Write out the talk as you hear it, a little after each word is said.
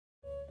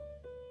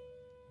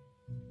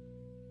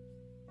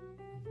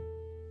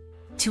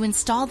To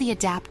install the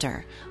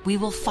adapter, we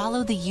will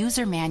follow the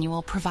user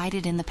manual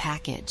provided in the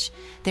package.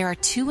 There are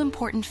two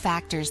important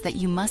factors that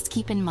you must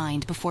keep in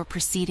mind before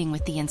proceeding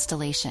with the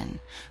installation.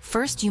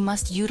 First, you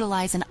must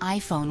utilize an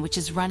iPhone which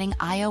is running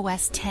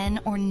iOS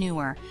 10 or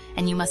newer,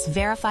 and you must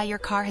verify your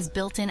car has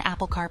built-in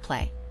Apple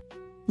CarPlay.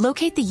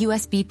 Locate the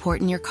USB port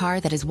in your car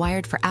that is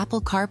wired for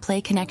Apple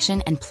CarPlay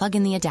connection and plug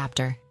in the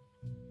adapter.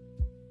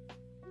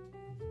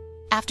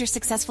 After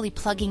successfully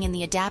plugging in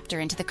the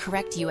adapter into the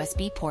correct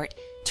USB port,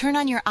 turn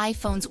on your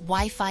iPhone's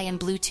Wi-Fi and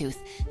Bluetooth,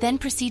 then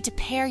proceed to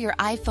pair your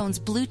iPhone's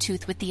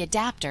Bluetooth with the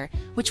adapter,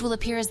 which will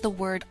appear as the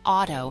word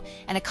auto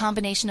and a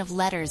combination of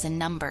letters and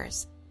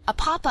numbers. A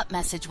pop-up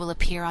message will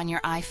appear on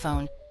your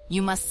iPhone.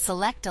 You must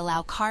select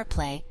Allow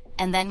CarPlay,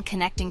 and then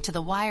connecting to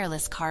the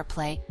wireless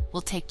CarPlay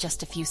will take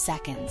just a few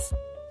seconds.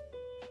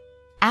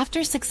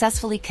 After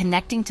successfully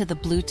connecting to the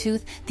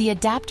Bluetooth, the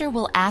adapter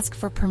will ask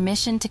for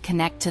permission to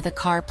connect to the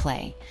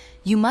CarPlay.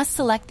 You must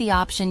select the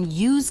option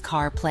Use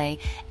CarPlay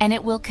and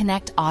it will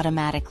connect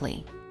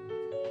automatically.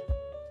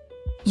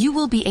 You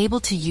will be able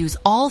to use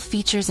all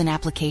features and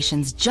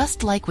applications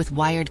just like with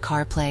wired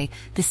CarPlay.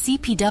 The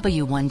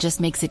CPW-1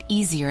 just makes it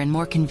easier and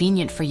more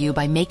convenient for you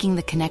by making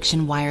the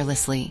connection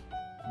wirelessly.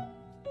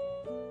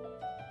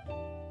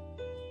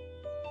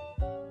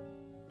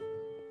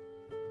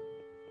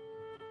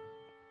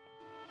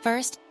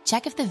 First,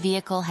 check if the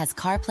vehicle has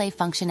CarPlay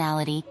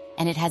functionality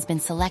and it has been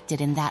selected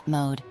in that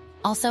mode.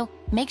 Also,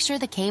 make sure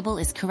the cable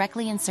is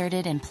correctly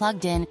inserted and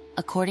plugged in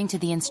according to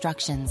the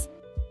instructions.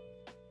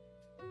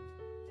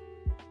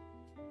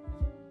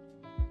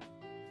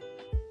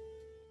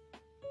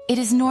 It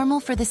is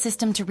normal for the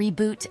system to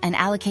reboot and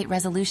allocate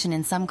resolution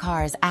in some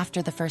cars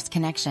after the first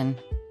connection.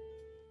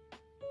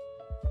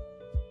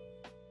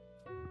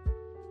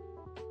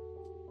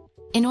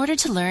 In order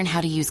to learn how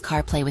to use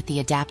CarPlay with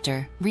the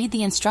adapter, read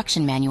the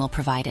instruction manual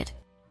provided.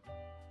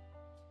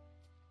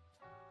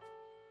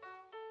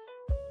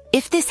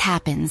 If this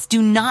happens,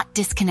 do not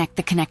disconnect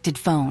the connected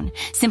phone.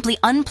 Simply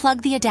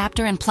unplug the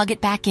adapter and plug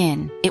it back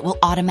in. It will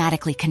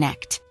automatically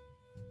connect.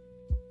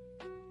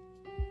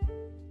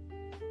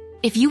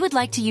 If you would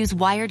like to use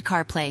wired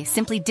CarPlay,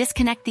 simply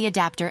disconnect the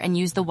adapter and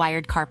use the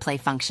wired CarPlay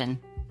function.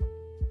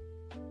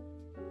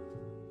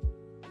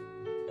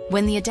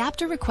 When the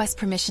adapter requests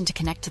permission to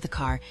connect to the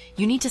car,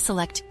 you need to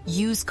select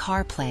Use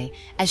CarPlay,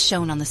 as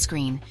shown on the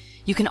screen.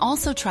 You can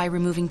also try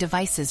removing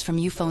devices from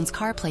iPhone's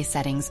CarPlay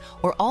settings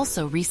or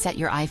also reset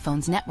your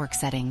iPhone's network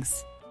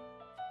settings.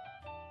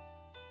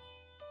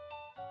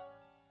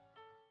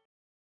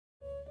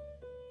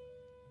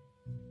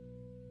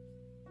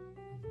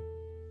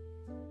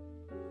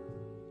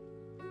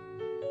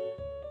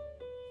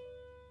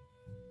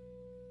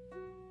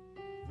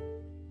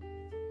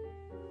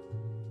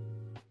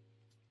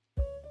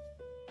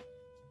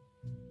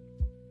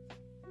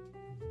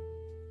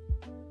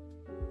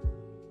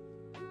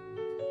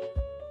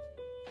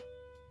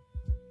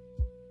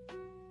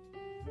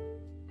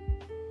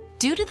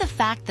 Due to the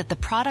fact that the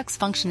product's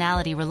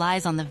functionality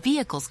relies on the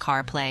vehicle's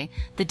CarPlay,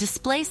 the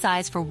display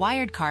size for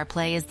wired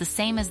CarPlay is the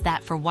same as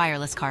that for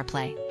wireless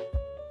CarPlay.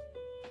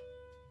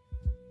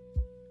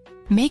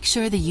 Make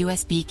sure the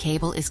USB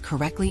cable is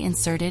correctly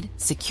inserted,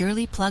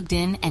 securely plugged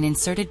in, and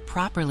inserted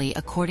properly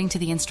according to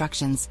the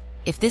instructions.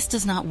 If this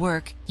does not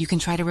work, you can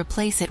try to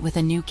replace it with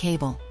a new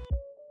cable.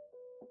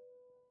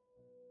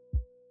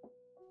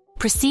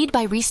 Proceed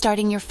by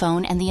restarting your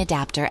phone and the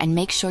adapter and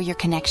make sure your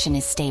connection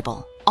is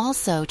stable.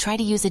 Also, try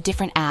to use a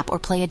different app or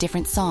play a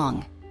different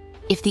song.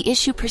 If the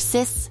issue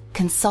persists,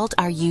 consult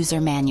our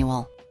user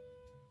manual.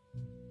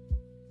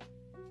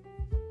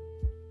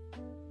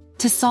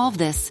 To solve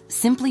this,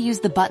 simply use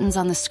the buttons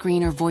on the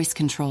screen or voice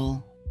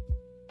control.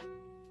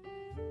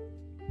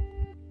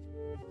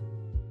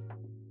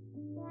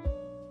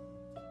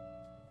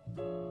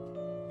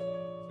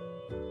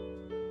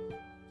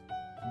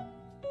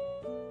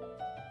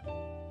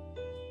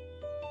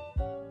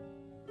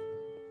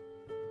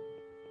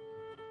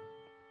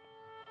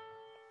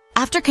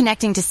 After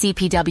connecting to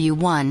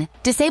CPW-1,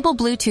 disable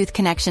Bluetooth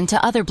connection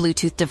to other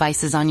Bluetooth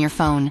devices on your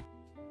phone.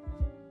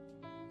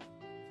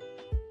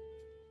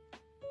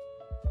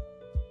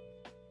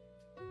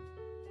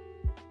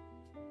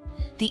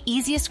 The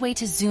easiest way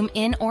to zoom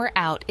in or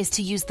out is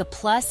to use the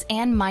plus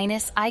and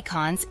minus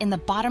icons in the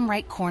bottom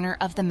right corner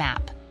of the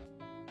map.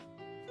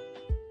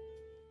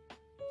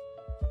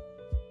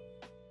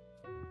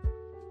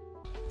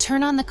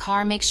 Turn on the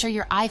car, make sure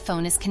your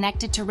iPhone is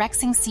connected to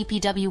Rexing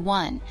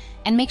CPW-1,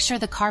 and make sure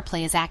the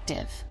CarPlay is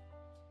active.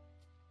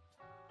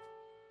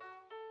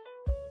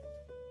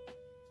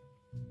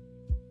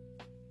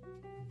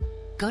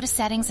 Go to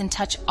Settings and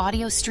touch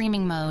Audio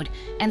Streaming Mode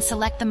and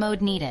select the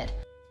mode needed.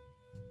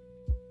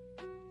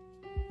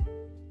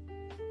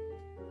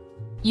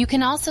 You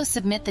can also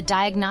submit the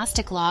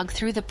diagnostic log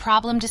through the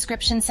problem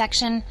description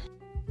section.